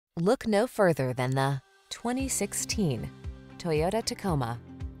Look no further than the 2016 Toyota Tacoma.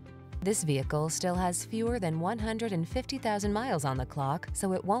 This vehicle still has fewer than 150,000 miles on the clock,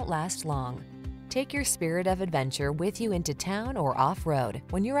 so it won't last long. Take your spirit of adventure with you into town or off-road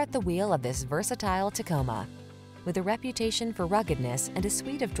when you're at the wheel of this versatile Tacoma. With a reputation for ruggedness and a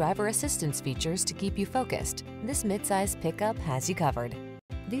suite of driver assistance features to keep you focused, this midsize pickup has you covered.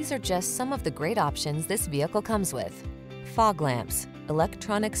 These are just some of the great options this vehicle comes with: fog lamps,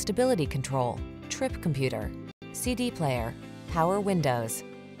 electronic stability control, trip computer, CD player, power windows,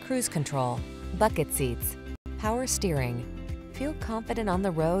 cruise control, bucket seats, power steering. Feel confident on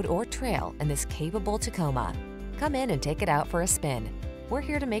the road or trail in this capable Tacoma. Come in and take it out for a spin. We're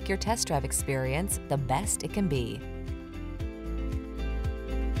here to make your test drive experience the best it can be.